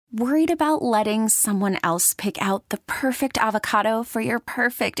Worried about letting someone else pick out the perfect avocado for your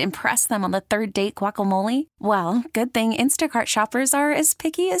perfect impress them on the third date guacamole? Well, good thing Instacart shoppers are as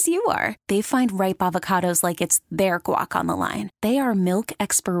picky as you are. They find ripe avocados like it's their guac on the line. They are milk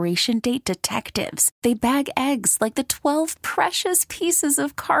expiration date detectives. They bag eggs like the 12 precious pieces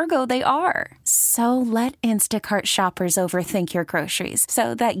of cargo they are. So let Instacart shoppers overthink your groceries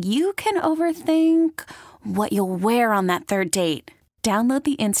so that you can overthink what you'll wear on that third date. Download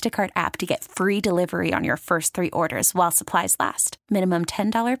the Instacart app to get free delivery on your first 3 orders while supplies last. Minimum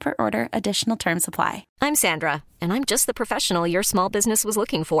 $10 per order. Additional terms apply. I'm Sandra, and I'm just the professional your small business was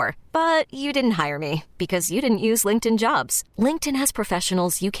looking for. But you didn't hire me because you didn't use LinkedIn Jobs. LinkedIn has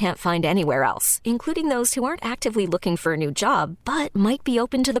professionals you can't find anywhere else, including those who aren't actively looking for a new job, but might be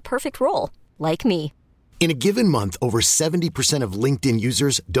open to the perfect role, like me. In a given month, over 70% of LinkedIn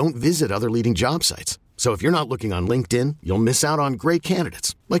users don't visit other leading job sites. So if you're not looking on LinkedIn, you'll miss out on great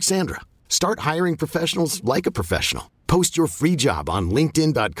candidates like Sandra. Start hiring professionals like a professional. Post your free job on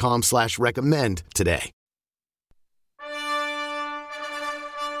linkedin.com/recommend today.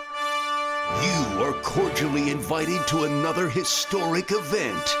 You are cordially invited to another historic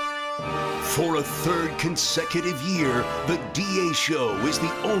event. For a third consecutive year, the DA Show is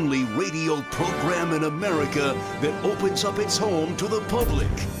the only radio program in America that opens up its home to the public.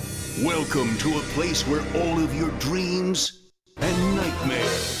 Welcome to a place where all of your dreams and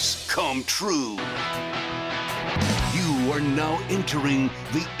nightmares come true. You are now entering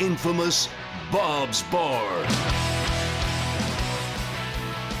the infamous Bob's Bar.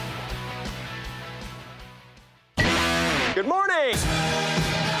 Good morning!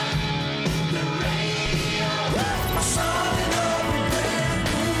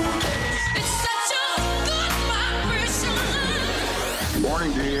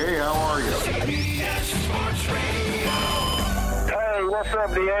 Morning, DA. How are you? Hey, what's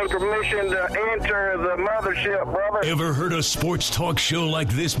up, DA? Permission to enter the mothership, brother. Ever heard a sports talk show like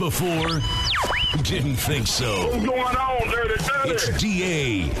this before? Didn't think so. What's going on, Dirty Dirty? It's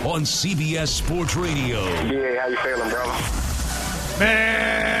DA on CBS Sports Radio. DA, how you feeling, brother?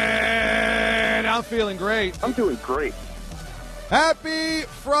 Man, I'm feeling great. I'm doing great. Happy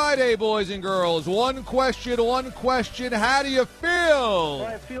Friday, boys and girls. One question. How do you feel? Well,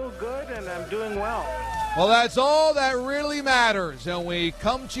 I feel good, and I'm doing well. Well, that's all that really matters. And we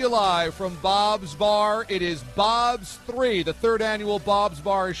come to you live from Bob's Bar. It is Bob's 3, the third annual Bob's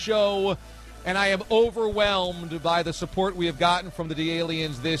Bar show. And I am overwhelmed by the support we have gotten from the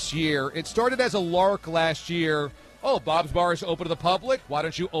D-Aliens this year. It started as a lark last year. Oh, Bob's Bar is open to the public. Why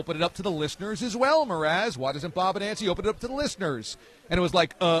don't you open it up to the listeners as well, Mraz? Why doesn't Bob and Nancy open it up to the listeners? And it was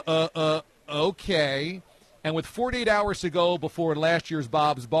like, okay. And with 48 hours to go before last year's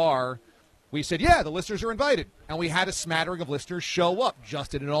Bob's Bar, we said, yeah, the listeners are invited. And we had a smattering of listeners show up.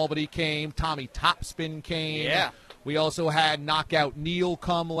 Justin in Albany came. Tommy Topspin came. Yeah. We also had Knockout Neil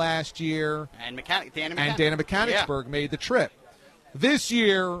come last year. And Dana Mechanicsburg made the trip. This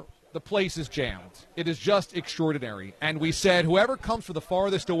year, the place is jammed. It is just extraordinary. And we said whoever comes from the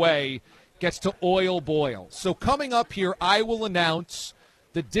farthest away gets to oil Boyle. So coming up here, I will announce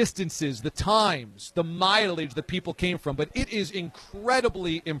the distances, the times, the mileage that people came from. But it is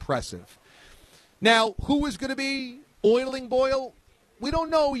incredibly impressive. Now, who is going to be oiling Boyle? We don't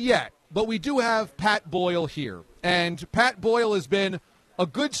know yet. But we do have Pat Boyle here. And Pat Boyle has been a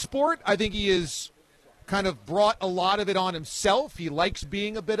good sport. I think he is kind of brought a lot of it on himself. He likes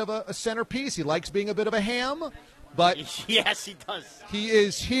being a bit of a centerpiece. He likes being a bit of a ham. But yes, he does. He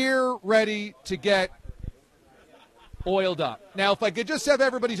is here ready to get oiled up. Now, if I could just have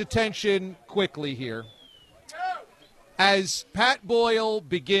everybody's attention quickly here. As Pat Boyle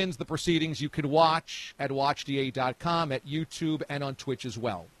begins the proceedings, you can watch at watchda.com, at YouTube, and on Twitch as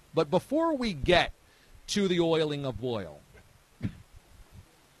well. But before we get to the oiling of Boyle,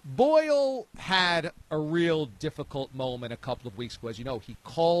 Boyle had a real difficult moment a couple of weeks ago. As you know, he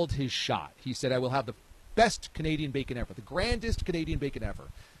called his shot. He said, I will have the best Canadian bacon ever, the grandest Canadian bacon ever.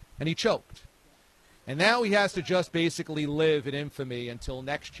 And he choked. And now he has to just basically live in infamy until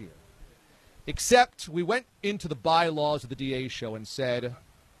next year. Except we went into the bylaws of the DA show and said,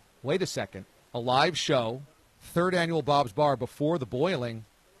 wait a second, a live show, third annual Bob's Bar before the boiling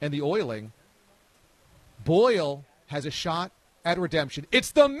and the oiling. Boyle has a shot at redemption. It's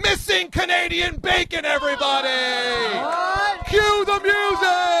the missing Canadian bacon, everybody! What? Cue the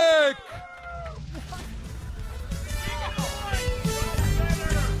music!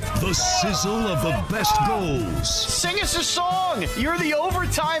 The sizzle of the best goals. Sing us a song. You're the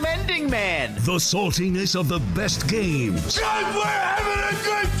overtime ending man. The saltiness of the best games. God, we're having a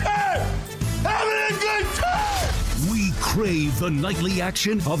good time! Having a good time! We crave the nightly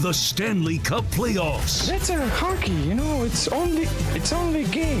action of the Stanley Cup playoffs. That's a hockey, it's only a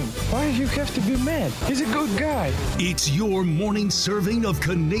game. Why you have to be mad? He's a good guy. It's your morning serving of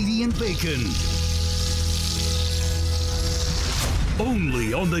Canadian bacon.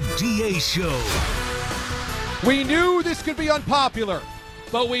 Only on the DA Show. We knew this could be unpopular,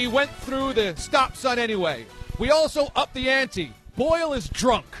 but we went through the stop sign anyway. We also upped the ante. Boyle is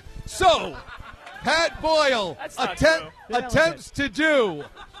drunk. So, Pat Boyle attempts to do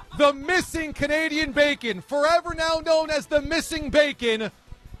the missing Canadian bacon, forever now known as the missing bacon.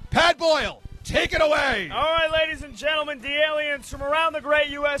 Pat Boyle, take it away. All right, ladies and gentlemen, the aliens from around the great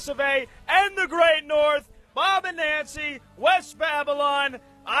U.S. of A. and the great North, Bob and Nancy, West Babylon,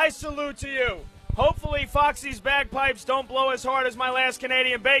 I salute to you. Hopefully Foxy's bagpipes don't blow as hard as my last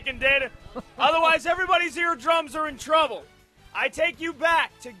Canadian bacon did. Otherwise, everybody's eardrums are in trouble. I take you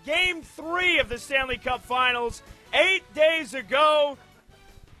back to Game 3 of the Stanley Cup Finals 8 days ago,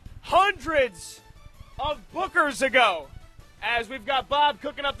 hundreds of bookers ago, as we've got Bob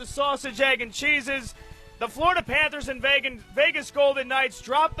cooking up the sausage, egg, and cheeses. The Florida Panthers and Vegas Golden Knights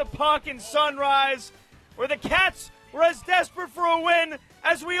dropped the puck in Sunrise, where the Cats were as desperate for a win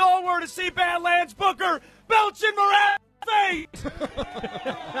as we all were to see Badlands Booker belch in Mraz face.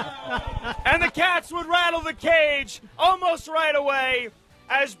 And the Cats would rattle the cage almost right away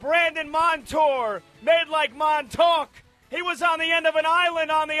as Brandon Montour made like Montauk. He was on the end of an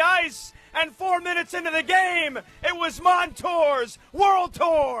island on the ice, and 4 minutes into the game, it was Montour's World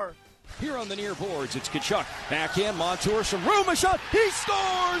Tour. Here on the near boards, it's Tkachuk. Backhand, Montour, some room, a shot. He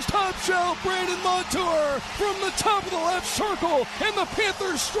scores! Top shelf, Brandon Montour from the top of the left circle. And the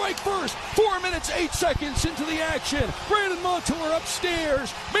Panthers strike first. 4 minutes, 8 seconds into the action. Brandon Montour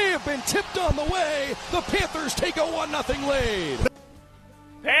upstairs. May have been tipped on the way. The Panthers take a 1-0 lead.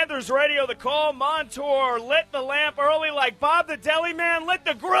 Panthers radio the call. Montour lit the lamp early like Bob the Deli Man lit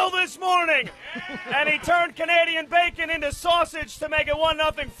the grill this morning. And he turned Canadian bacon into sausage to make it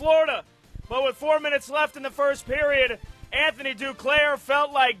 1-0 Florida. But with 4 minutes left in the first period, Anthony Duclair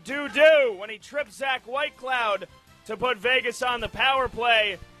felt like doo-doo when he tripped Zach Whitecloud to put Vegas on the power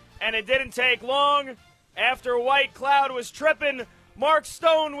play. And it didn't take long. After Whitecloud was tripping, Mark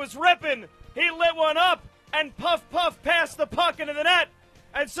Stone was ripping. He lit one up and puff passed the puck into the net.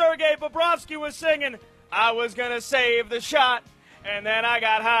 And Sergei Bobrovsky was singing, I was going to save the shot, and then I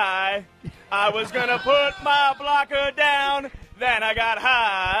got high. I was going to put my blocker down, then I got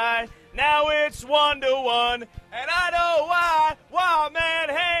high. Now it's 1-1, and I know why. Wow, man,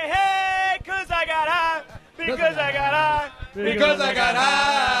 hey, because I got high. Because I got high. Because I got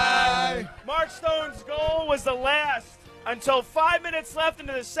high. Mark Stone's goal was the last until 5 minutes left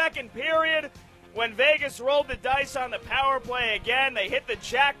into the second period. When Vegas rolled the dice on the power play again, they hit the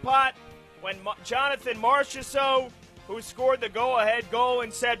jackpot when Jonathan Marchessault, who scored the go-ahead goal,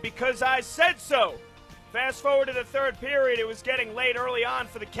 and said, because I said so. Fast forward to the third period, it was getting late early on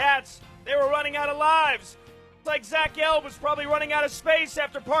for the Cats. They were running out of lives. It's like Zach Gelb was probably running out of space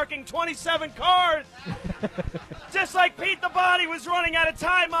after parking 27 cars. Just like Pete the Body was running out of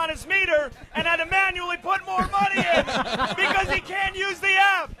time on his meter and had to manually put more money in because he can't use the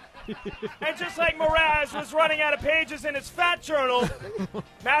app. And just like Mraz was running out of pages in his fat journal,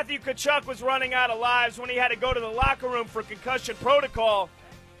 Matthew Tkachuk was running out of lives when he had to go to the locker room for concussion protocol.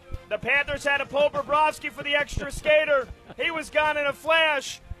 The Panthers had to pull Bobrovsky for the extra skater. He was gone in a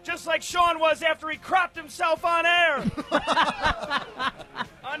flash, just like Sean was after he cropped himself on air.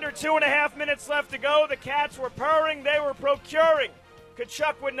 Under 2.5 minutes left to go, the Cats were purring, they were procuring.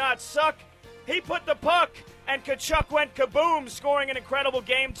 Tkachuk would not suck. He put the puck, and Tkachuk went kaboom, scoring an incredible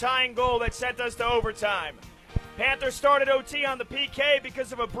game-tying goal that sent us to overtime. Panthers started OT on the PK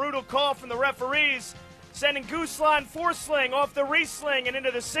because of a brutal call from the referees, sending Gooseland Forsling off the resling and into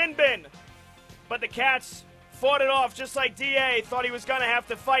the sin bin. But the Cats fought it off just like D.A. thought he was going to have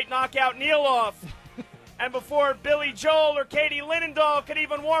to fight knockout Neil off. And before Billy Joel or Katie Linendahl could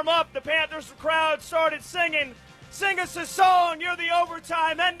even warm up, the Panthers crowd started singing, "Sing us a song, you're the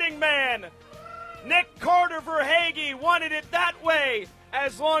overtime ending man." Nick Carter Verhaeghe wanted it that way.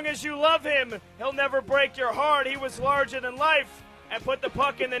 As long as you love him, he'll never break your heart. He was larger than life and put the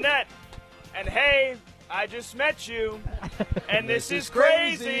puck in the net. And hey, I just met you, and this is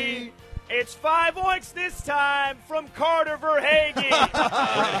crazy. It's 5 oinks this time from Carter Verhaeghe.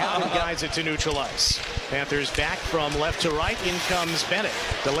 Howden guides it to neutral ice. Panthers back from left to right. In comes Bennett.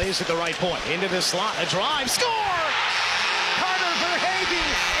 Delays at the right point. Into the slot. A drive. Score! Carter Verhaeghe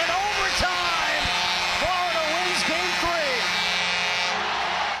in overtime. Florida wins game 3.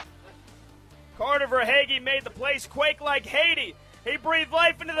 Carter Verhaeghe made the place quake like Haiti. He breathed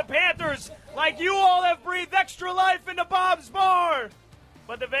life into the Panthers. like you all have breathed extra life into Bob's Bar.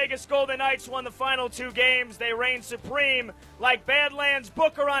 But the Vegas Golden Knights won the final 2 games. They reigned supreme like Badlands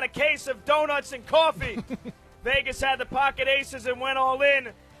Booker on a case of donuts and coffee. Vegas had the pocket aces and went all in.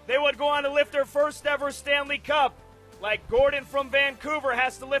 They would go on to lift their first ever Stanley Cup. Like Gordon from Vancouver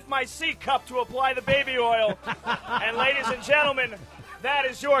has to lift my C cup to apply the baby oil. And ladies and gentlemen, that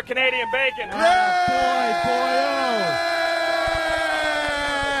is your Canadian bacon. Yeah!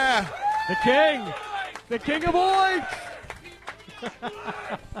 The king of oil.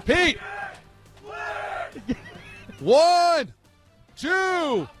 Pete! 1,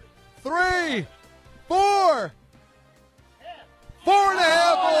 2, 3, 4.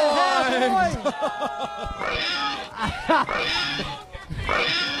 4.5 points.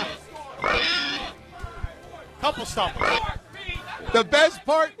 Couple stumbles. The best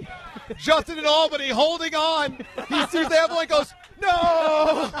part, Justin in Albany holding on. He sees the Evelyn goes,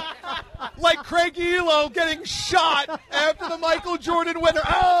 no! Like Craig Elo getting shot after the Michael Jordan winner.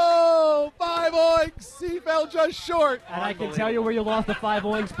 Oh, 5 oinks. He fell just short. And I can tell you where you lost the 5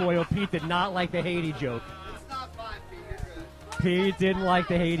 oinks, Boyle. Pete did not like the Haiti joke. Pete didn't like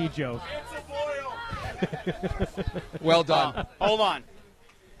the Haiti joke. Well done. Hold on.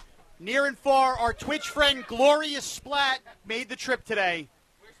 Near and far, our Twitch friend Glorious Splat made the trip today.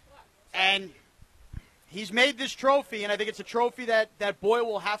 And he's made this trophy, and I think it's a trophy that Boyle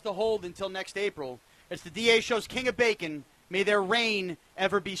will have to hold until next April. It's the DA Show's King of Bacon. May their reign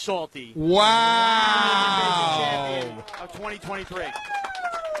ever be salty. Wow. Champion of 2023.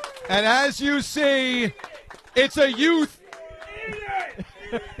 And as you see, it's a youth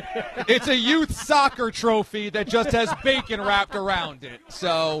soccer trophy that just has bacon wrapped around it.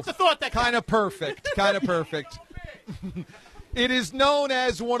 So kind of perfect. It is known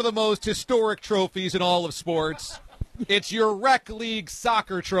as one of the most historic trophies in all of sports. It's your rec league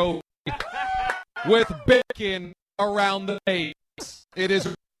soccer trophy with bacon around the base. It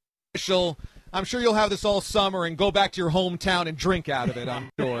is official. I'm sure you'll have this all summer and go back to your hometown and drink out of it, I'm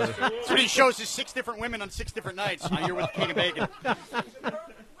sure. That's what he shows his 6 different women on 6 different nights. Now you're with the King of Bacon.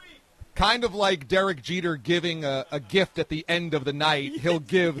 Kind of like Derek Jeter giving a gift at the end of the night. He'll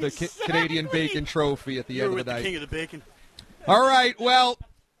give the Canadian Bacon Trophy at the end of the night. King of the Bacon. All right, well,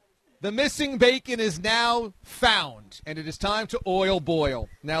 the missing bacon is now found, and it is time to oil Boyle.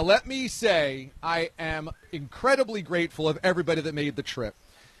 Now, let me say I am incredibly grateful of everybody that made the trip.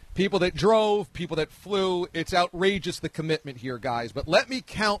 People that drove, people that flew. It's outrageous, the commitment here, guys. But let me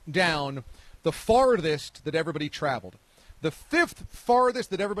count down the farthest that everybody traveled. The 5th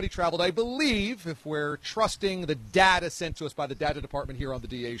farthest that everybody traveled, I believe, if we're trusting the data sent to us by the data department here on the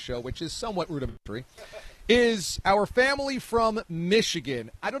DA Show, which is somewhat rudimentary, is our family from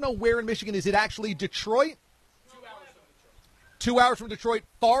Michigan. I don't know where in Michigan. Is it actually Detroit? 2 hours from Detroit.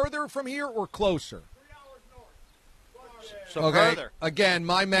 Farther from here or closer? So okay. further. Again,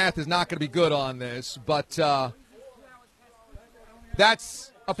 my math is not going to be good on this, but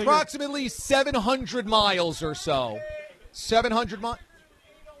that's approximately 700 miles or so. 700 miles.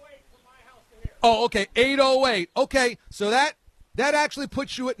 Oh, okay, 808. Okay, so that actually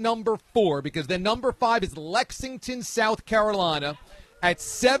puts you at number 4, because then number 5 is Lexington, South Carolina, at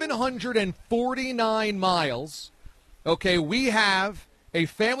 749 miles. Okay, we have a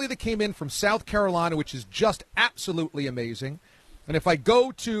family that came in from South Carolina, which is just absolutely amazing. And if I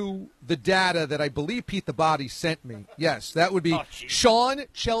go to the data that I believe Pete the Body sent me, yes, that would be Sean,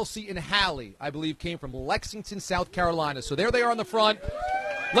 Chelsea, and Hallie, I believe, came from Lexington, South Carolina. So there they are on the front.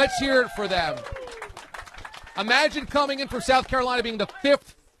 Let's hear it for them. Imagine coming in from South Carolina being the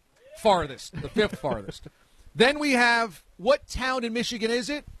 5th farthest. The 5th farthest. Then we have, what town in Michigan is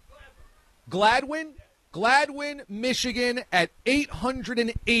it? Gladwin? Gladwin, Michigan at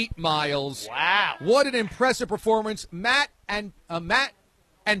 808 miles. Wow. What an impressive performance. Matt and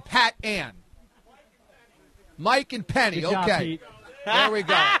Pat Ann. Mike and Penny. Good job, okay. Pete. There we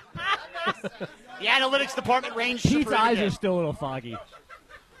go. The analytics department range. Pete's eyes are still a little foggy.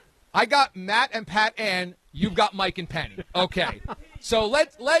 I got Matt and Pat Ann. You've got Mike and Penny. Okay. So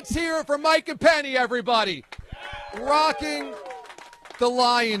let's hear it from Mike and Penny, everybody. Rocking the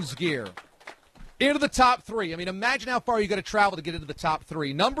Lions gear. Into the top 3. I mean, imagine how far you got to travel to get into the top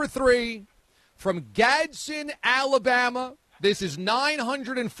 3. Number 3, from Gadsden, Alabama. This is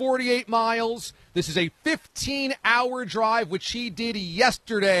 948 miles. This is a 15-hour drive, which he did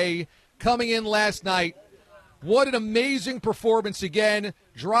yesterday, coming in last night. What an amazing performance again,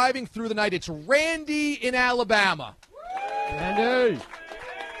 driving through the night. It's Randy in Alabama. Randy.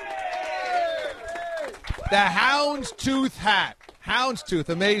 The houndstooth hat. Houndstooth,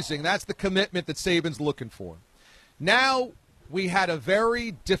 amazing. That's the commitment that Saban's looking for. Now, we had a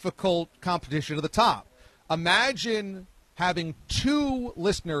very difficult competition at the top. Imagine having 2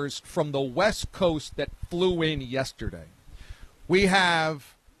 listeners from the West Coast that flew in yesterday. We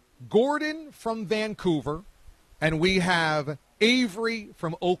have Gordon from Vancouver, and we have Avery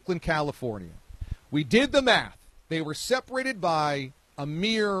from Oakland, California. We did the math. They were separated by a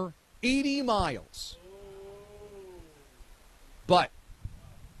mere 80 miles. But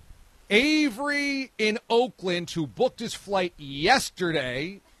Avery in Oakland, who booked his flight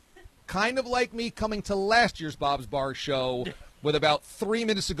yesterday, kind of like me coming to last year's Bob's Bar show with about 3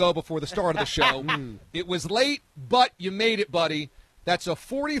 minutes to go before the start of the show. It was late, but you made it, buddy. That's a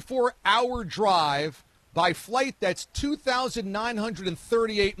 44-hour drive by flight. That's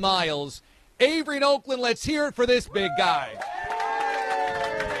 2,938 miles. Avery in Oakland, let's hear it for this big guy.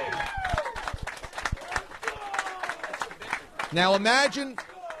 Now imagine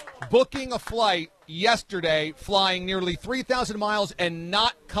booking a flight yesterday, flying nearly 3,000 miles and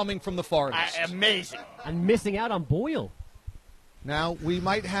not coming from the farthest. Amazing. I'm missing out on Boyle. Now, we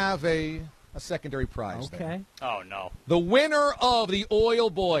might have a secondary prize there. Oh, no. The winner of the Oil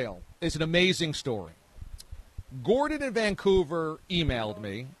Boyle is an amazing story. Gordon in Vancouver emailed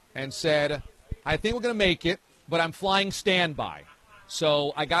me and said, I think we're going to make it, but I'm flying standby.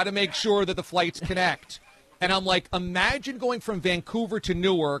 So I got to make sure that the flights connect. And I'm like, imagine going from Vancouver to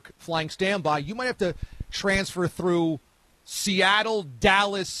Newark, flying standby. You might have to transfer through Seattle,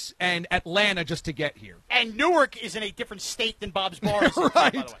 Dallas, and Atlanta just to get here. And Newark is in a different state than Bob's Bar. Right. By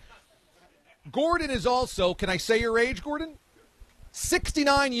the way. Gordon is also, can I say your age, Gordon?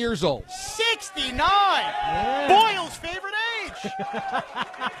 69 years old. 69! Yeah. Boyle's favorite age!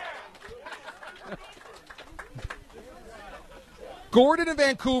 Gordon in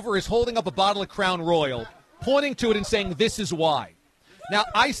Vancouver is holding up a bottle of Crown Royal, pointing to it and saying, this is why. Now,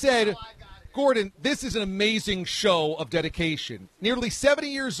 I said, Gordon, this is an amazing show of dedication. Nearly 70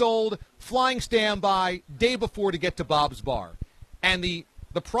 years old, flying standby, day before to get to Bob's Bar. And the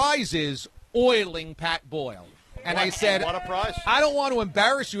prize is oiling Pat Boyle. And I said, what a prize. I don't want to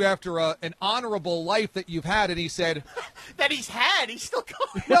embarrass you after an honorable life that you've had. And he said, that he's had. He's still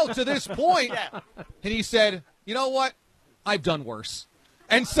going. Well, to this point. Yeah. And he said, you know what? I've done worse.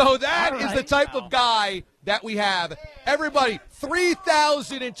 And so that is the type of guy that we have. Everybody,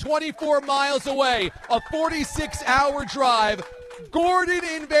 3,024 miles away, a 46-hour drive. Gordon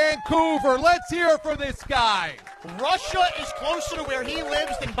in Vancouver. Let's hear from this guy. Russia is closer to where he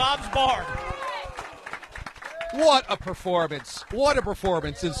lives than Bob's Bar. What a performance. What a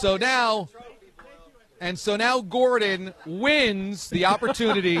performance. And so now Gordon wins the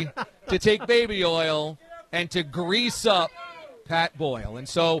opportunity to take baby oil and to grease up Pat Boyle. And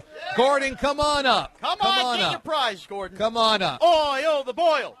so, Gordon, come on up. Come on, get your prize, Gordon. Come on up. Oil the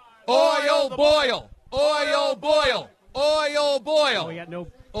Boyle. Oil Boyle. Oil Boyle. Oil Boyle. Oh, we got no.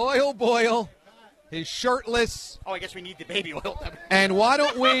 Oil Boyle. He's shirtless. Oh, I guess we need the baby oil. And why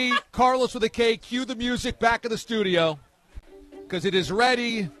don't we, Carlos with a K, cue the music back in the studio, because it is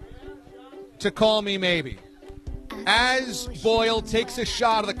ready to call me maybe. As Boyle takes a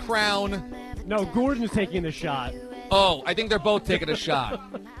shot of the Crown. No, Gordon's taking the shot. Oh, I think they're both taking a shot.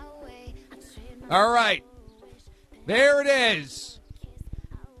 All right. There it is.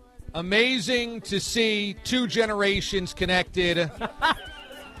 Amazing to see 2 generations connected.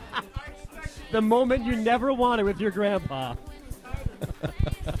 The moment you never wanted with your grandpa.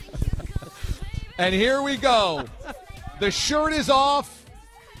 And here we go. The shirt is off.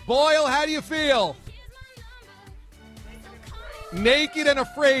 Boyle, how do you feel? Naked and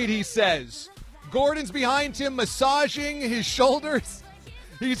afraid, he says. Gordon's behind him, massaging his shoulders.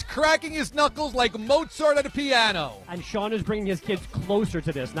 He's cracking his knuckles like Mozart at a piano. And Sean is bringing his kids closer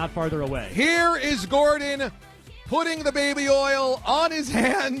to this, not farther away. Here is Gordon putting the baby oil on his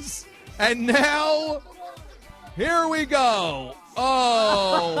hands. And now, here we go.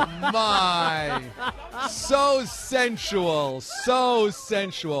 Oh, my. So sensual. So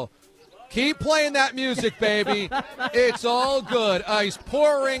sensual. Keep playing that music, baby. It's all good. He's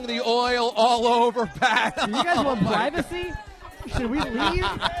pouring the oil all over Pat. Do you guys want privacy? Should we leave?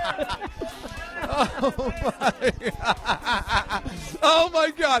 Oh,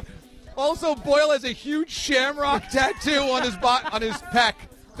 my God. Also, Boyle has a huge shamrock tattoo on his pec.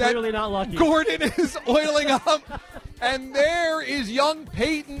 Clearly not lucky. Gordon is oiling up. And there is young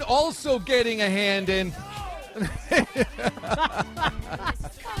Peyton also getting a hand in.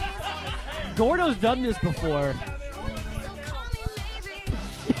 Gordo's done this before.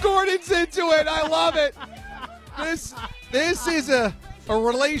 Gordon's into it. I love it. This is a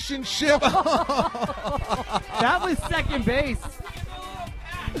relationship. That was second base.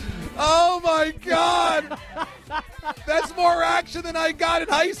 Oh, my God. That's more action than I got in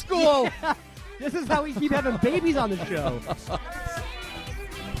high school. Yeah. This is how we keep having babies on the show.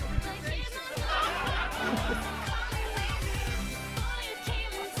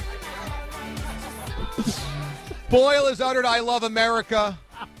 Boyle has uttered "I love America"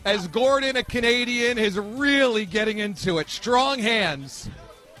 as Gordon, a Canadian, is really getting into it. Strong hands.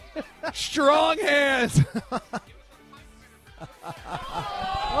 Strong hands.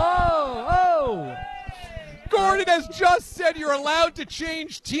 Oh! Gordon has just said you're allowed to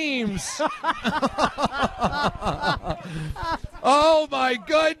change teams. Oh, my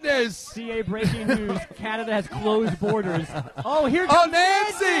goodness. CA breaking news. Canada has closed borders. Oh, here comes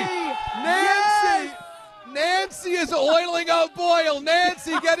Nancy! Yes! Nancy is oiling up Boyle.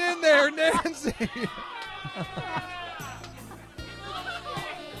 Nancy, get in there, Nancy.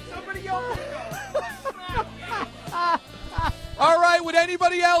 Somebody else. All right, would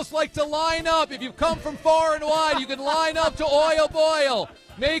anybody else like to line up? If you've come from far and wide, you can line up to oil Boyle.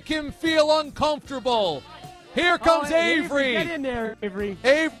 Make him feel uncomfortable. Here comes Avery. Get in there, Avery.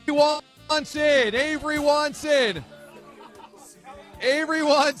 Avery wants in. Avery wants in. Avery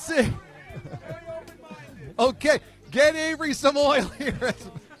wants in. Okay, get Avery some oil here.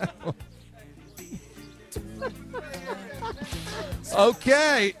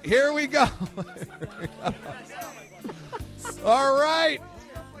 Okay, here we go. All right.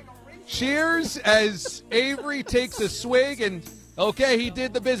 Cheers as Avery takes a swig, and okay, he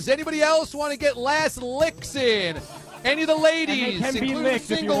did the business. Anybody else want to get last licks in? Any of the ladies, including the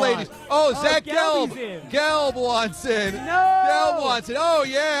single ladies? Oh, Zach Gelb. Gelb wants in. No. Gelb wants in. Oh,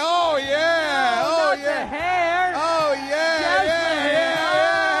 yeah. Oh, yeah. No, oh, not yeah. The hair. Oh, yeah. Just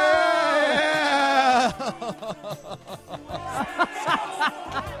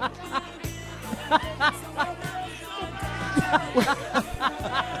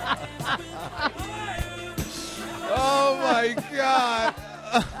Oh, my God.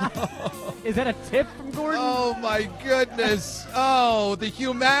 Is that a tip from Gordon? Oh, my goodness. Oh, the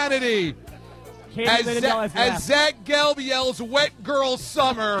humanity. As Zach Gelb yells, "Wet Girl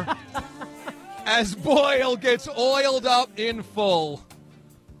Summer," as Boyle gets oiled up in full.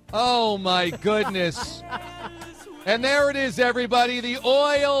 Oh, my goodness. And there it is, everybody, the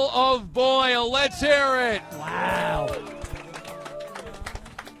oil of Boyle. Let's hear it. Wow.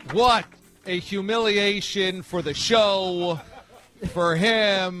 What a humiliation for the show, for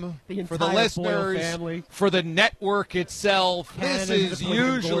him, for the listeners, for the network itself. This is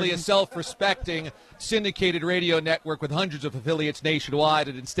usually a self-respecting syndicated radio network with hundreds of affiliates nationwide,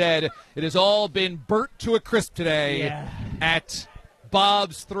 and instead it has all been burnt to a crisp today at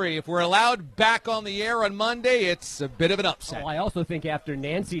Bob's 3. If we're allowed back on the air on Monday, it's a bit of an upset. Oh, I also think after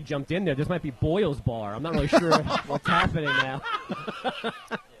Nancy jumped in there, this might be Boyle's bar. I'm not really sure what's happening now.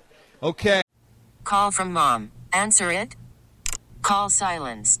 Okay. Call from mom. Answer it. Call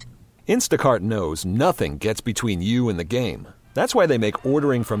silenced. Instacart knows nothing gets between you and the game. That's why they make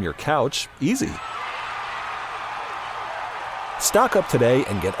ordering from your couch easy. Stock up today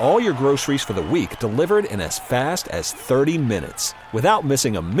and get all your groceries for the week delivered in as fast as 30 minutes without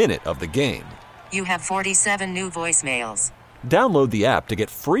missing a minute of the game. You have 47 new voicemails. Download the app to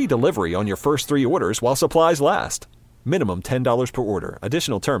get free delivery on your first 3 orders while supplies last. Minimum $10 per order.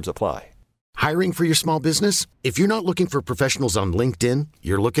 Additional terms apply. Hiring for your small business? If you're not looking for professionals on LinkedIn,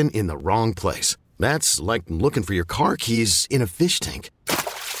 you're looking in the wrong place. That's like looking for your car keys in a fish tank.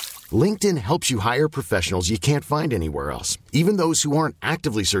 LinkedIn helps you hire professionals you can't find anywhere else, even those who aren't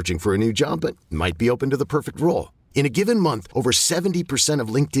actively searching for a new job but might be open to the perfect role. In a given month, over 70% of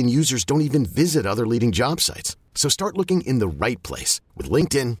LinkedIn users don't even visit other leading job sites. So start looking in the right place. With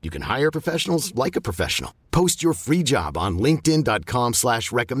LinkedIn, you can hire professionals like a professional. Post your free job on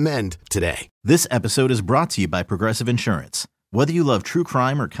linkedin.com/recommend today. This episode is brought to you by Progressive Insurance. Whether you love true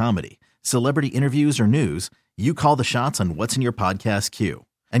crime or comedy, celebrity interviews or news, you call the shots on what's in your podcast queue.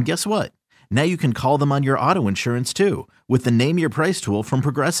 And guess what? Now you can call them on your auto insurance too with the Name Your Price tool from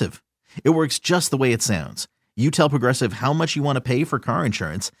Progressive. It works just the way it sounds. You tell Progressive how much you want to pay for car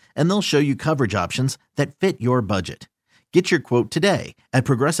insurance, and they'll show you coverage options that fit your budget. Get your quote today at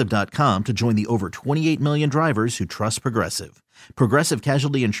Progressive.com to join the over 28 million drivers who trust Progressive. Progressive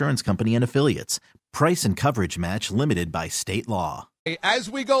Casualty Insurance Company and Affiliates. Price and coverage match limited by state law. As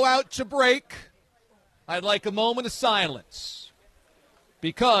we go out to break, I'd like a moment of silence.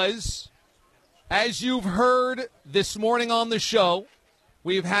 Because, as you've heard this morning on the show,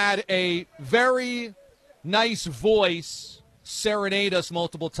 we've had a very nice voice serenade us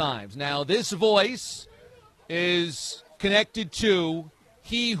multiple times. Now, this voice is connected to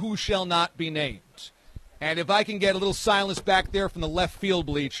He Who Shall Not Be Named. And if I can get a little silence back there from the left field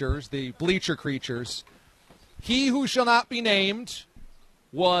bleachers, the bleacher creatures, He who shall not be named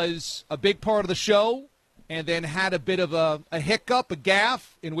was a big part of the show and then had a bit of a hiccup, a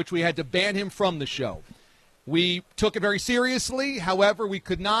gaffe, in which we had to ban him from the show. We took it very seriously. However, we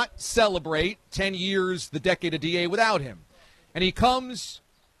could not celebrate 10 years, the decade of DA, without him. And he comes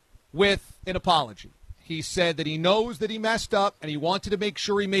with an apology. He said that he knows that he messed up and he wanted to make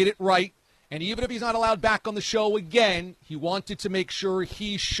sure he made it right. And even if he's not allowed back on the show again, he wanted to make sure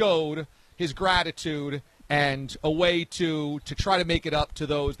he showed his gratitude and a way to try to make it up to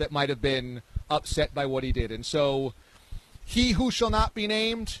those that might have been upset by what he did. And so, he who shall not be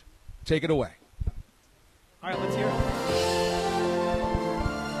named, take it away. All right, let's hear it.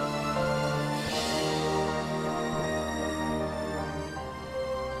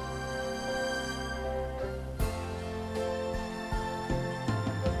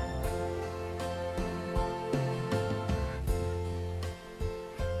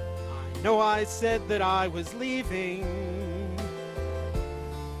 I know I said that I was leaving,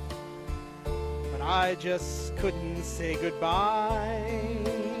 but I just couldn't say goodbye.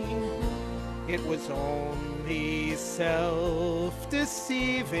 It was only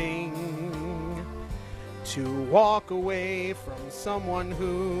self-deceiving to walk away from someone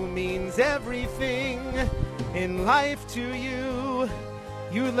who means everything in life to you.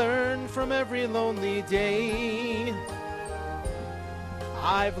 You learn from every lonely day.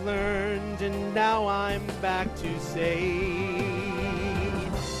 I've learned and now I'm back to say,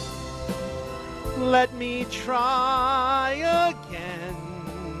 let me try again.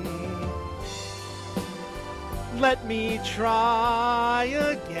 Let me try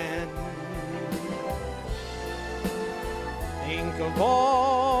again. Think of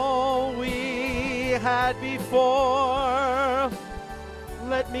all we had before.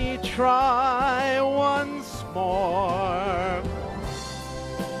 Let me try once more.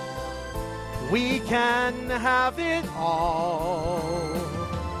 We can have it all.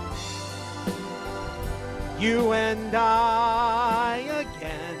 You and I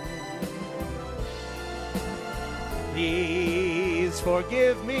again. Please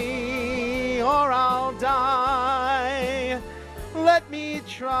forgive me or I'll die. Let me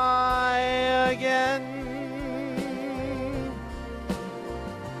try again.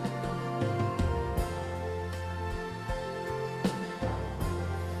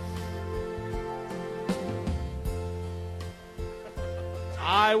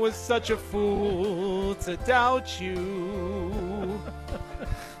 I was such a fool to doubt you,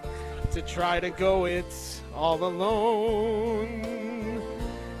 to try to go it all alone.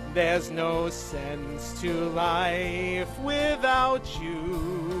 There's no sense to life without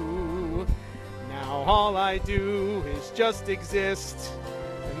you. Now all I do is just exist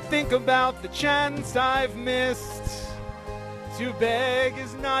and think about the chance I've missed. To beg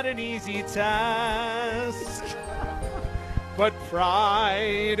is not an easy task, but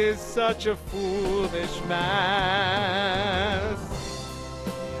pride is such a foolish mask.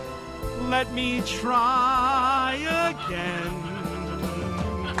 Let me try again.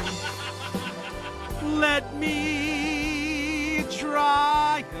 Let me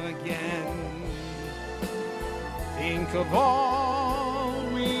try again. Think of all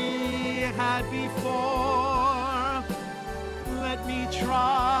we had before. Let me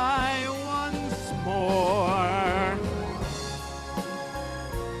try once more.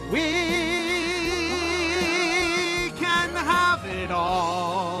 We can have it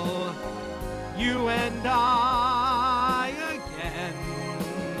all, you and I again.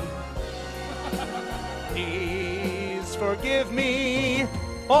 Please forgive me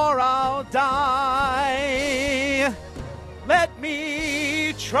or I'll die. Let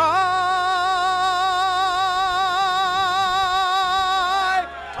me try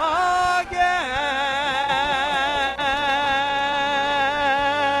again.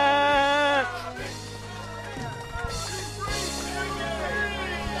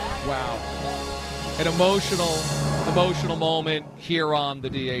 Wow. An emotional moment here on the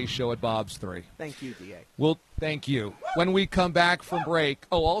DA show at Bob's 3. Thank you, DA. Well, thank you. When we come back from break,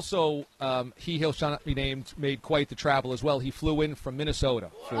 also, he shall not be named, made quite the travel as well. He flew in from Minnesota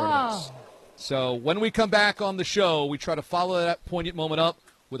for this. So when we come back on the show, we try to follow that poignant moment up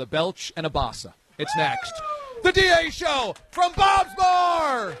with a belch and a bassa. It's next. The DA show from Bob's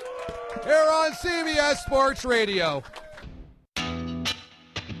Bar here on CBS Sports Radio.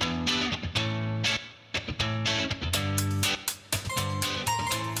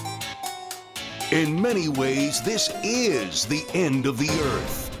 In many ways, this is the end of the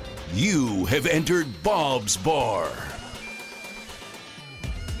earth. You have entered Bob's Bar.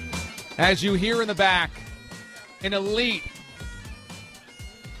 As you hear in the back, an elite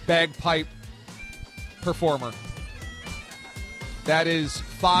bagpipe performer. That is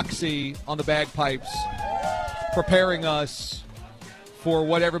Foxy on the bagpipes, preparing us for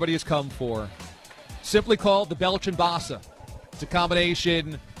what everybody has come for. Simply called the Belch and Bassa. It's a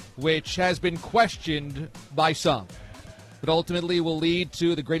combination which has been questioned by some, but ultimately will lead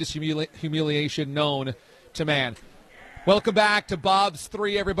to the greatest humiliation known to man. Welcome back to Bob's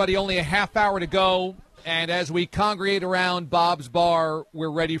 3, everybody. Only a half hour to go, and as we congregate around Bob's Bar, we're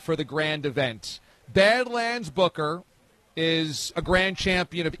ready for the grand event. Badlands Booker is a grand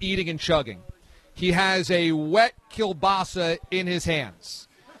champion of eating and chugging. He has a wet kielbasa in his hands.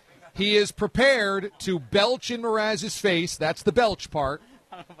 He is prepared to belch in Mraz's face, that's the belch part,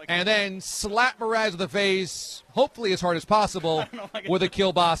 and then slap Mraz in the face, hopefully as hard as possible, with a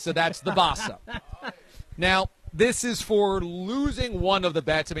kielbasa, that's the basa. Now, this is for losing one of the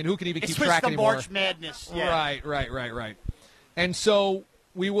bets. I mean, who can even keep track anymore? It's the March Madness. Yeah. Right. And so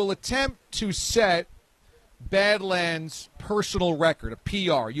we will attempt to set Badlands' personal record, a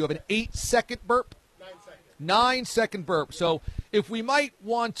PR. You have an 8-second burp? 9-second burp. So if we might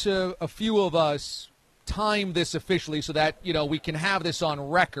want to, a few of us, time this officially so that, we can have this on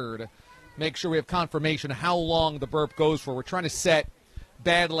record, make sure we have confirmation of how long the burp goes for. We're trying to set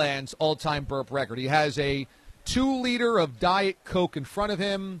Badlands' all-time burp record. He has a 2-liter of Diet Coke in front of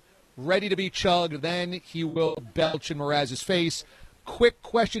him, ready to be chugged. Then he will belch in Mraz's face. Quick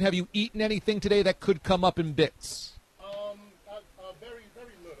question, have you eaten anything today that could come up in bits? Very,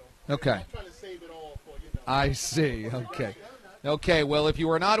 very little. Okay. I'm trying to save it all for, I see. Okay, well, if you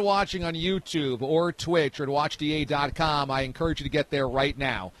are not watching on YouTube or Twitch or at watchda.com, I encourage you to get there right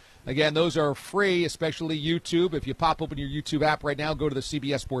now. Again, those are free, especially YouTube. If you pop open your YouTube app right now, go to the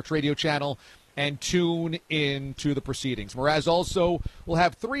CBS Sports Radio channel and tune in to the proceedings. Mraz also will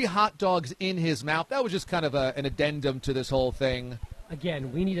have 3 hot dogs in his mouth. That was just kind of an addendum to this whole thing.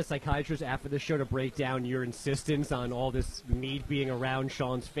 Again, we need a psychiatrist after the show to break down your insistence on all this meat being around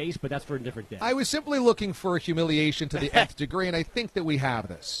Sean's face, but that's for a different day. I was simply looking for humiliation to the nth degree, and I think that we have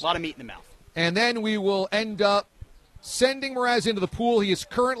this. A lot of meat in the mouth. And then we will end up sending Mraz into the pool. He is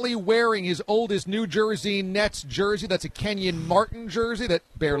currently wearing his oldest New Jersey Nets jersey. That's a Kenyon Martin jersey that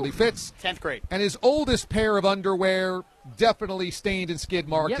barely fits. 10th grade. And his oldest pair of underwear, definitely stained and skid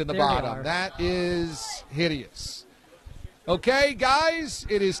marked in the bottom. That is hideous. Okay, guys,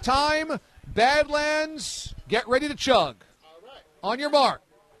 it is time. Badlands, get ready to chug. On your mark.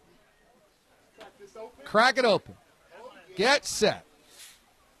 Crack it open. Get set.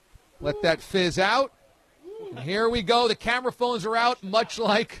 Let that fizz out. And here we go. The camera phones are out, much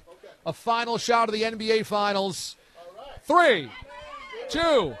like a final shot of the NBA Finals. 3,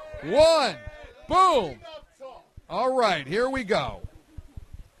 2, 1, boom. All right, here we go.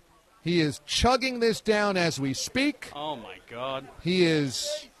 He is chugging this down as we speak. Oh, my God. He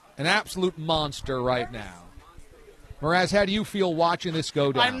is an absolute monster right now. Mraz, how do you feel watching this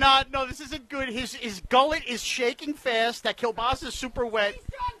go down? I'm not. No, this isn't good. His gullet is shaking fast. That kielbasa is super wet.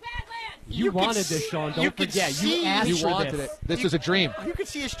 You wanted this, Sean. Don't forget. You asked you for wanted this. it. This was a dream. You can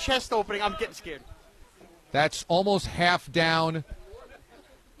see his chest opening. I'm getting scared. That's almost half down.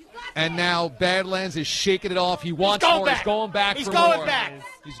 And now Badlands is shaking it off. He wants more. He's going back for more.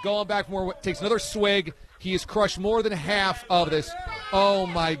 He's going back for more. Takes another swig. He has crushed more than half of this. Oh,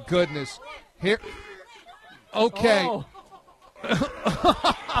 my goodness. Here. Okay. Oh.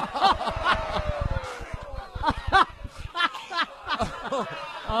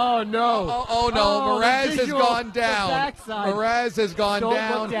 Oh, no. Oh, no. Mraz has gone down. Mraz has gone Don't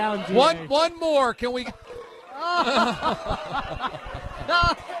down. Look down, One more. Can we?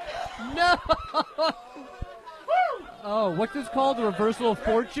 No. Oh, what's this called? The reversal of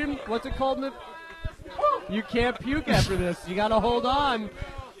fortune? What's it called? You can't puke after this. You got to hold on.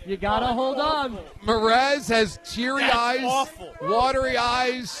 You got to hold on. Mraz has teary eyes, awful. Watery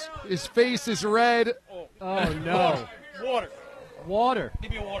eyes. His face is red. Oh, no. Water.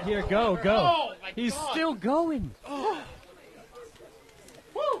 Give me a water. Here, go. Oh, He's still going.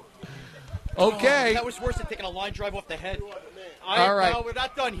 Okay. That was worse than taking a line drive off the head. All right. No, we're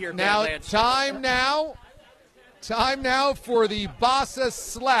not done here, Now, Badlands. time now for the Bassa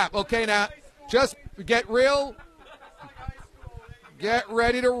slap. Okay, now, just get real. Get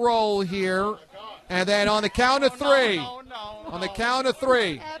ready to roll here. And then on the count of 3. On the count of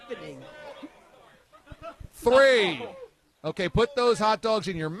 3. What's happening? 3. Okay, put those hot dogs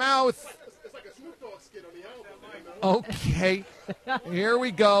in your mouth. It's like a Snoop Dogg skit on the album. Okay. Here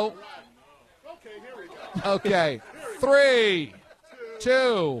we go. Okay, here we go. Okay. 3,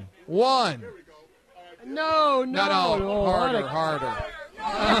 2, 1. No. No. Harder.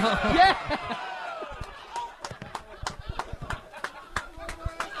 Yeah.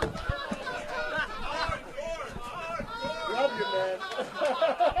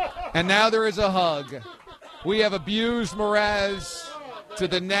 And now there is a hug. We have abused Mraz to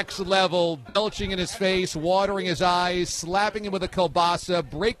the next level, belching in his face, watering his eyes, slapping him with a kielbasa,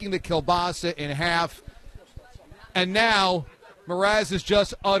 breaking the kielbasa in half. And now Mraz has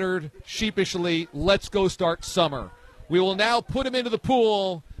just uttered sheepishly, "Let's go start summer." We will now put him into the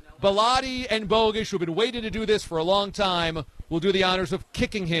pool. Bellotti and Bogish, who have been waiting to do this for a long time, will do the honors of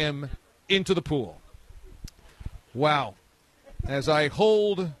kicking him into the pool. Wow. As I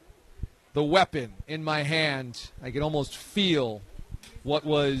hold the weapon in my hand, I can almost feel what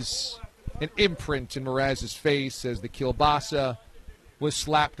was an imprint in Mraz's face as the kielbasa was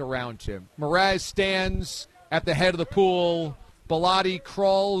slapped around him. Mraz stands at the head of the pool. Bellotti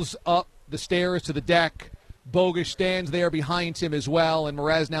crawls up the stairs to the deck. Bogish stands there behind him as well, and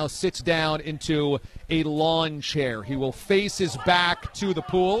Mraz now sits down into a lawn chair. He will face his back to the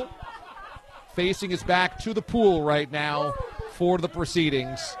pool. Facing his back to the pool right now for the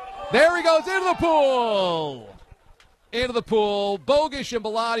proceedings. There he goes into the pool. Into the pool. Bogish and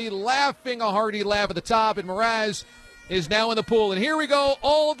Bellotti laughing a hearty laugh at the top, and Mraz is now in the pool. And here we go,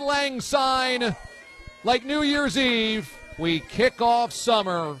 Auld Lang Syne, like New Year's Eve. We kick off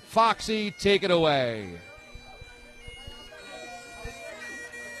summer. Foxy, take it away.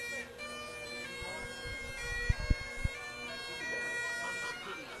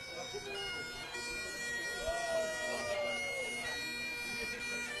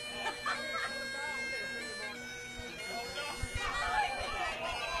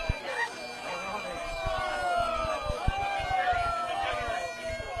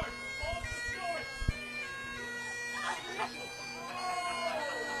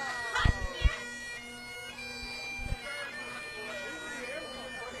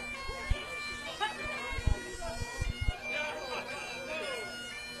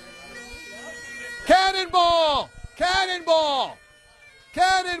 Cannonball! Cannonball!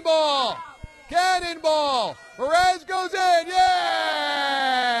 Cannonball! Cannonball! Mraz goes in! Yeah!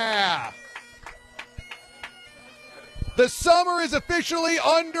 The summer is officially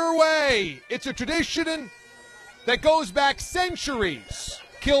underway. It's a tradition that goes back centuries.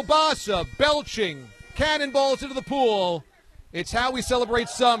 Kielbasa, belching, cannonballs into the pool. It's how we celebrate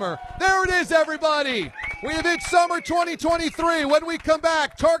summer. There it is, everybody. We have hit summer 2023. When we come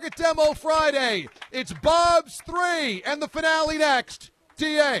back, Target Demo Friday. It's Bob's 3 and the finale next.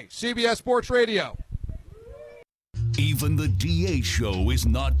 DA, CBS Sports Radio. Even the DA show is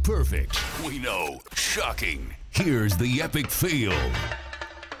not perfect. We know. Shocking. Here's the epic fail.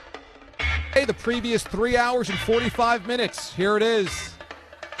 Hey, the previous 3 hours and 45 minutes. Here it is.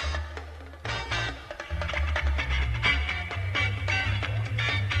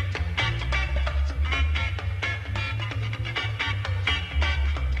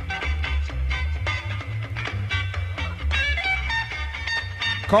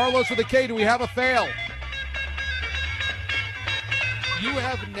 Carlos with a K, do we have a fail? You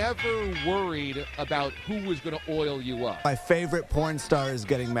have never worried about who was going to oil you up. My favorite porn star is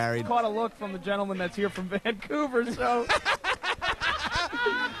getting married. Caught a look from the gentleman that's here from Vancouver, so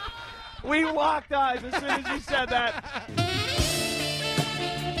we locked eyes as soon as you said that.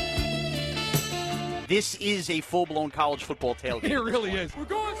 This is a full-blown college football tailgate. It really is. We're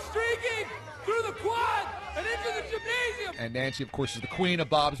going streaking through the quad and into the gymnasium. And Nancy, of course, is the queen of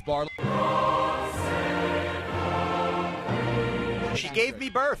Bob's Bar. She gave me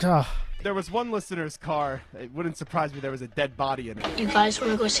birth. There was one listener's car. It wouldn't surprise me there was a dead body in it. You guys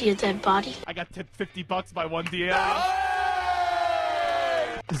want to go see a dead body? I got tipped $50 by one DA.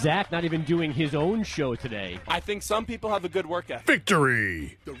 Zach not even doing his own show today. I think some people have a good work ethic.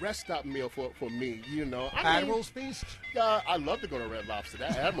 Victory! The rest stop meal for me, you know. Admiral's Feast? I love to go to Red Lobster.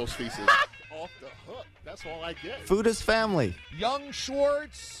 That Admiral's Feast is off the hook. That's all I get. Food is family. Young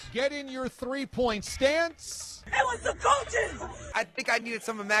Schwartz, get in your three-point stance. It was the coaches! I think I needed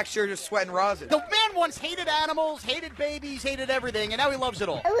some of Max Scherzer's sweat and rosin. The man once hated animals, hated babies, hated everything, and now he loves it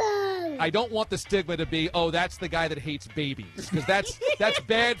all. Hello. I don't want the stigma to be, oh, that's the guy that hates babies, because that's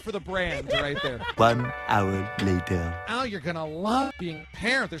bad for the brand right there. 1 hour later. Oh, you're going to love being a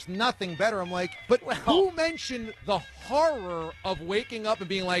parent. There's nothing better. I'm like, but who mentioned the horror of waking up and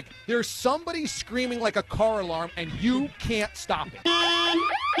being like, there's somebody screaming like a car alarm and you can't stop it?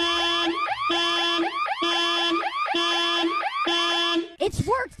 It's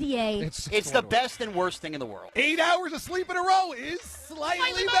work, DA. It's the best and worst thing in the world. 8 hours of sleep in a row is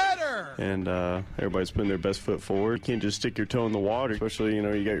slightly better. And everybody's putting their best foot forward. You can't just stick your toe in the water, especially, you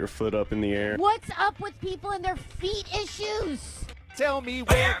got your foot up in the air. What's up with people and their feet issues? Tell me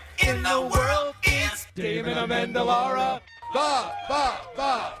where in the world is Damon Amendolara? Ba, ba,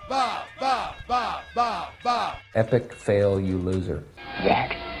 ba, ba, ba, ba, ba, ba. Epic fail, you loser.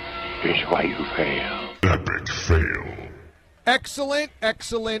 That is why you fail. Epic fail. Excellent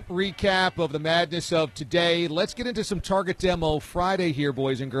recap of the madness of today. Let's get into some Target Demo Friday here,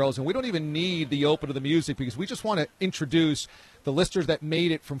 boys and girls. And we don't even need the open of the music because we just want to introduce the listeners that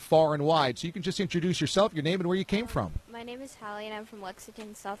made it from far and wide. So you can just introduce yourself, your name, and where you came from. My name is Hallie, and I'm from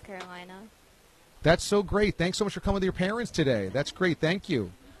Lexington, South Carolina. That's so great. Thanks so much for coming with your parents today. That's great. Thank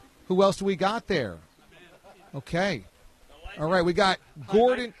you. Who else do we got there? Okay. All right, we got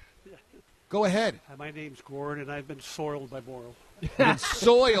Gordon. Go ahead. My name's Gordon, and I've been soiled by Boyle. You've been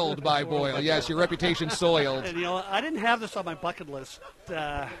soiled by Boyle. Yes, your reputation soiled. And, I didn't have this on my bucket list.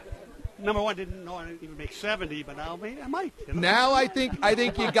 Number one, didn't know I didn't even make 70, but now I might. Now I think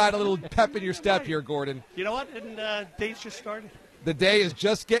you got a little pep in your step here, Gordon. You know what? And days just started. The day is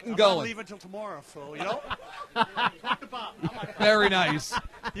just getting going. I'll leave until tomorrow, so, Talk to Bob. Very nice.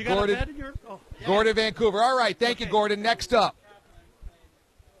 You got Gordon, a bed in your... Oh. Gordon, Vancouver. All right, thank you, Gordon. Next up.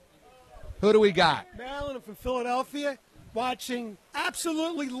 Who do we got? Marilyn from Philadelphia, watching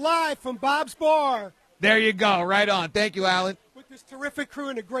absolutely live from Bob's Bar. There you go. Right on. Thank you, Alan. With this terrific crew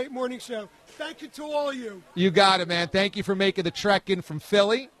and a great morning show. Thank you to all of you. You got it, man. Thank you for making the trek in from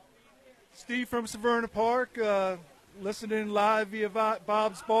Philly. Steve from Severna Park, listening live via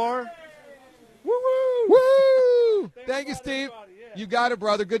Bob's Bar. Woo! Woo! Thank you, Steve. Yeah. You got it,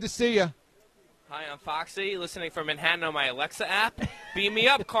 brother. Good to see you. Hi, I'm Foxy, listening from Manhattan on my Alexa app. Beam me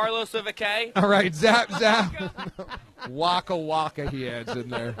up, Carlos with a K. All right, zap. Waka Waka he adds in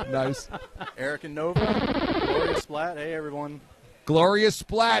there. Nice. Eric and Nova, Gloria Splat. Hey, everyone. Gloria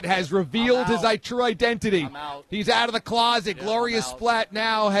Splat has revealed his true identity. I'm out. He's out of the closet. Yeah, Gloria Splat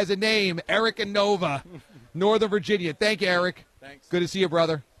now has a name, Eric and Nova, Northern Virginia. Thank you, Eric. Thanks. Good to see you,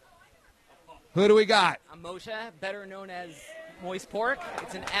 brother. Who do we got? I'm Moshe, better known as Moist Pork.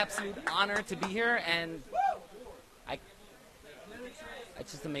 It's an absolute honor to be here, and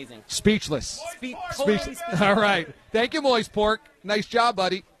it's just amazing. Speechless. Totally speechless. All right. Thank you, Moist Pork. Nice job,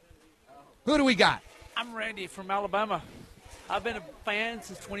 buddy. Who do we got? I'm Randy from Alabama. I've been a fan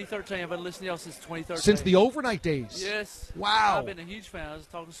since 2013. I've been listening to y'all since 2013. Since the overnight days? Yes. Wow. I've been a huge fan. I was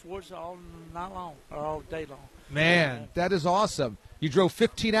talking to Schwartz all night long, or all day long. Man, that is awesome. You drove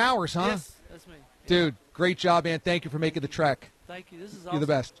 15 hours, huh? Yes, that's me. Dude, great job, man. Thank you for making the trek. Thank you. This is awesome. You're the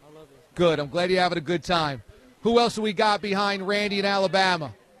best. I love it. Good. I'm glad you're having a good time. Who else do we got behind Randy in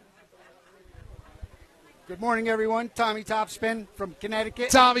Alabama? Good morning, everyone. Tommy Topspin from Connecticut.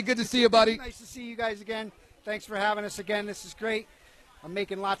 Tommy, good to see you, buddy. Nice to see you guys again. Thanks for having us again. This is great. I'm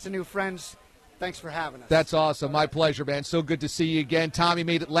making lots of new friends. Thanks for having us. That's awesome. My pleasure, man. So good to see you again. Tommy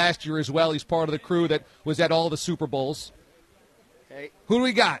made it last year as well. He's part of the crew that was at all the Super Bowls. Hey. Who do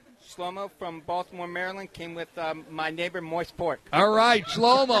we got? Shlomo from Baltimore, Maryland, came with my neighbor, Moist Pork. All right,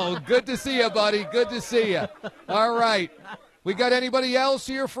 Shlomo. Good to see you, buddy. Good to see you. All right. We got anybody else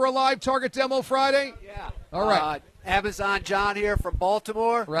here for a live Target Demo Friday? Yeah. All right. Amazon John here from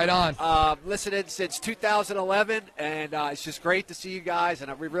Baltimore. Right on. Listening since 2011, and it's just great to see you guys,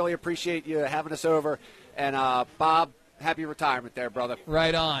 and we really appreciate you having us over. And, Bob, happy retirement there, brother.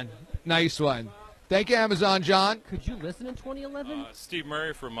 Right on. Nice one. Thank you, Amazon John. Could you listen in 2011? Steve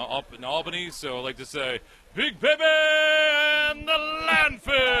Murray from up in Albany, so I'd like to say, Big Baby and the Landfill.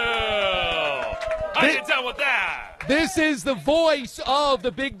 How you down with that? This is the voice of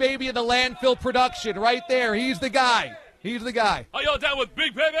the Big Baby and the Landfill production right there. He's the guy. He's the guy. How y'all down with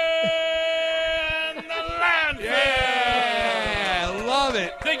Big Baby and the Landfill? Yeah, love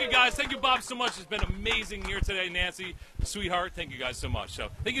it. Thank you, guys. Thank you, Bob, so much. It's been amazing here today. Nancy, sweetheart, thank you guys so much. So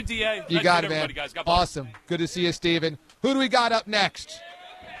thank you, DA. You nice got it, man. Guys. God bless. Awesome. Good to see you, Steven. Who do we got up next?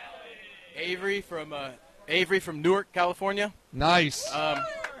 Avery from Newark, California. Nice.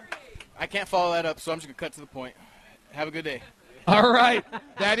 I can't follow that up, so I'm just going to cut to the point. Have a good day. All right.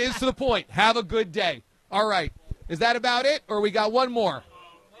 That is to the point. Have a good day. All right. Is that about it, or we got one more?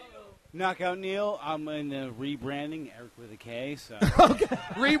 Knockout Neil. I'm in the rebranding, Eric with a K. So. Okay.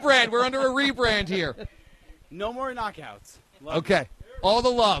 Rebrand. We're under a rebrand here. No more knockouts. Love okay. All the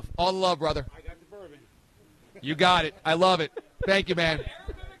love. All the love, brother. I got the bourbon. You got it. I love it. Thank you, man.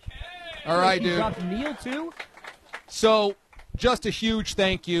 All right, dude. You dropped Neil, too? So, just a huge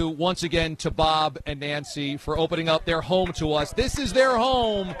thank you once again to Bob and Nancy for opening up their home to us. This is their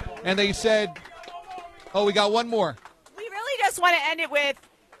home, and they said, oh, we got one more. We really just want to end it with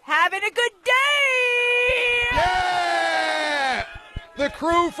having a good day. Yeah! The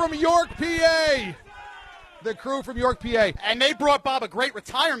crew from York, PA. The crew from York, PA. And they brought Bob a great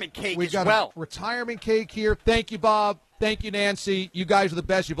retirement cake We as got well. a retirement cake here. Thank you, Bob. Thank you, Nancy. You guys are the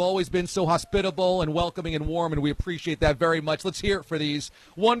best. You've always been so hospitable and welcoming and warm, and we appreciate that very much. Let's hear it for these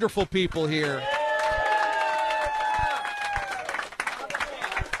wonderful people here.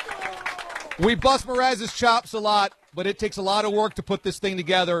 We bust Mraz's chops a lot, but it takes a lot of work to put this thing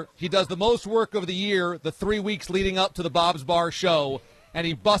together. He does the most work of the year, the 3 weeks leading up to the Bob's Bar show, and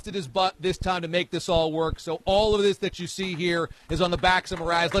he busted his butt this time to make this all work. So all of this that you see here is on the backs of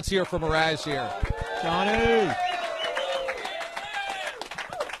Mraz. Let's hear from Mraz here. Johnny.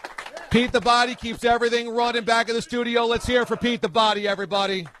 Pete the Body keeps everything running back in the studio. Let's hear for Pete the Body,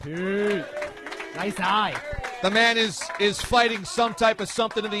 everybody. Pete. Nice eye. The man is fighting some type of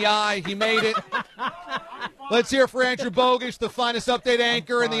something in the eye. He made it. Let's hear for Andrew Bogish, the finest update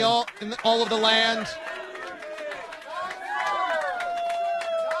anchor in all of the land.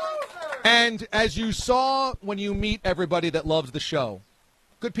 And as you saw when you meet everybody that loves the show,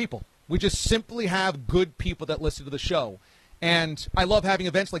 good people. We just simply have good people that listen to the show. And I love having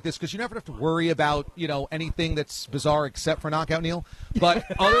events like this because you never have to worry about, anything that's bizarre except for Knockout Neil. But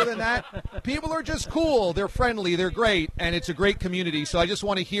other than that, people are just cool. They're friendly. They're great. And it's a great community. So I just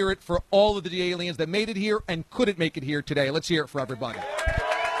want to hear it for all of the aliens that made it here and couldn't make it here today. Let's hear it for everybody.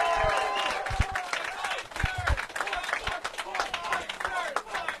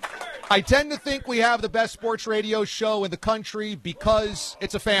 I tend to think we have the best sports radio show in the country because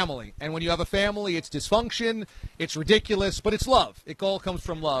it's a family. And when you have a family, it's dysfunction, it's ridiculous, but it's love. It all comes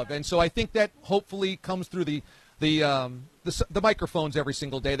from love. And so I think that hopefully comes through the microphones every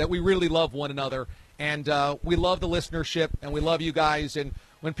single day, that we really love one another. And we love the listenership, and we love you guys. And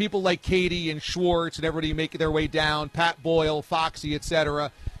when people like Katie and Schwartz and everybody make their way down, Pat Boyle, Foxy, etc.,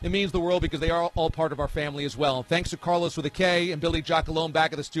 it means the world because they are all part of our family as well. And thanks to Carlos with a K and Billy Giacalone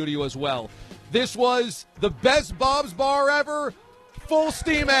back at the studio as well. This was the best Bob's Bar ever. Full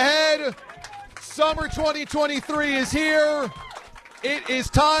steam ahead. Summer 2023 is here. It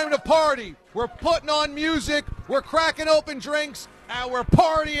is time to party. We're putting on music. We're cracking open drinks. And we're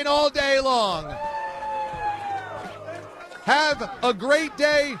partying all day long. Have a great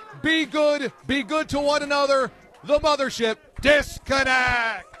day. Be good. Be good to one another. The mothership.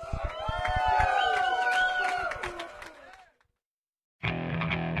 Disconnect.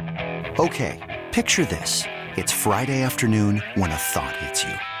 Okay, picture this. It's Friday afternoon when a thought hits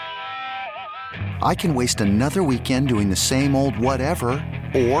you. I can waste another weekend doing the same old whatever,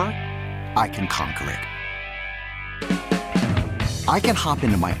 or I can conquer it. I can hop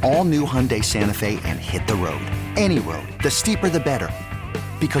into my all-new Hyundai Santa Fe and hit the road. Any road. The steeper, the better.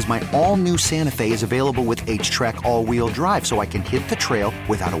 Because my all-new Santa Fe is available with H-Track all-wheel drive, so I can hit the trail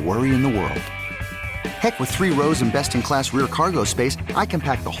without a worry in the world. Heck, with 3 rows and best-in-class rear cargo space, I can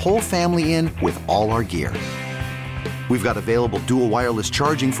pack the whole family in with all our gear. We've got available dual wireless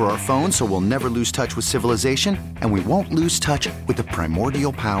charging for our phones, so we'll never lose touch with civilization, and we won't lose touch with the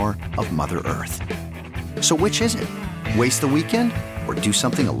primordial power of Mother Earth. So which is it? Waste the weekend or do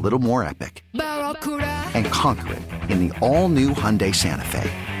something a little more epic? And conquer it in the all-new Hyundai Santa Fe.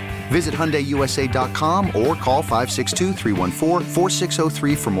 Visit HyundaiUSA.com or call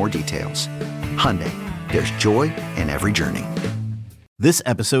 562-314-4603 for more details. Hyundai, there's joy in every journey. This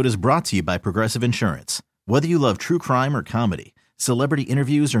episode is brought to you by Progressive Insurance. Whether you love true crime or comedy, celebrity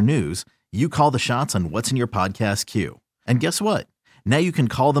interviews or news, you call the shots on what's in your podcast queue. And guess what? Now you can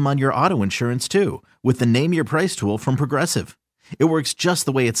call them on your auto insurance too with the Name Your Price tool from Progressive. It works just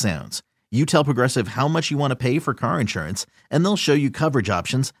the way it sounds. You tell Progressive how much you want to pay for car insurance, and they'll show you coverage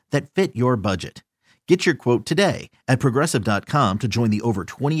options that fit your budget. Get your quote today at Progressive.com to join the over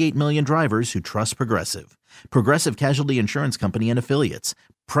 28 million drivers who trust Progressive. Progressive Casualty Insurance Company and Affiliates.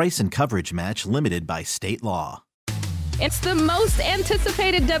 Price and coverage match limited by state law. It's the most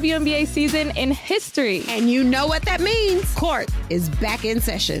anticipated WNBA season in history. And you know what that means. Court is back in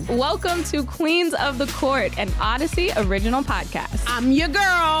session. Welcome to Queens of the Court, an Odyssey original podcast. I'm your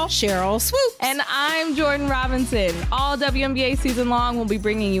girl, Cheryl Swoops. And I'm Jordan Robinson. All WNBA season long, we'll be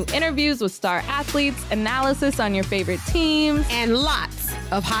bringing you interviews with star athletes, analysis on your favorite teams, and lots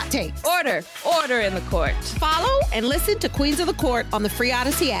of hot takes. Order in the court. Follow and listen to Queens of the Court on the free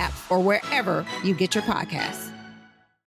Odyssey app or wherever you get your podcasts.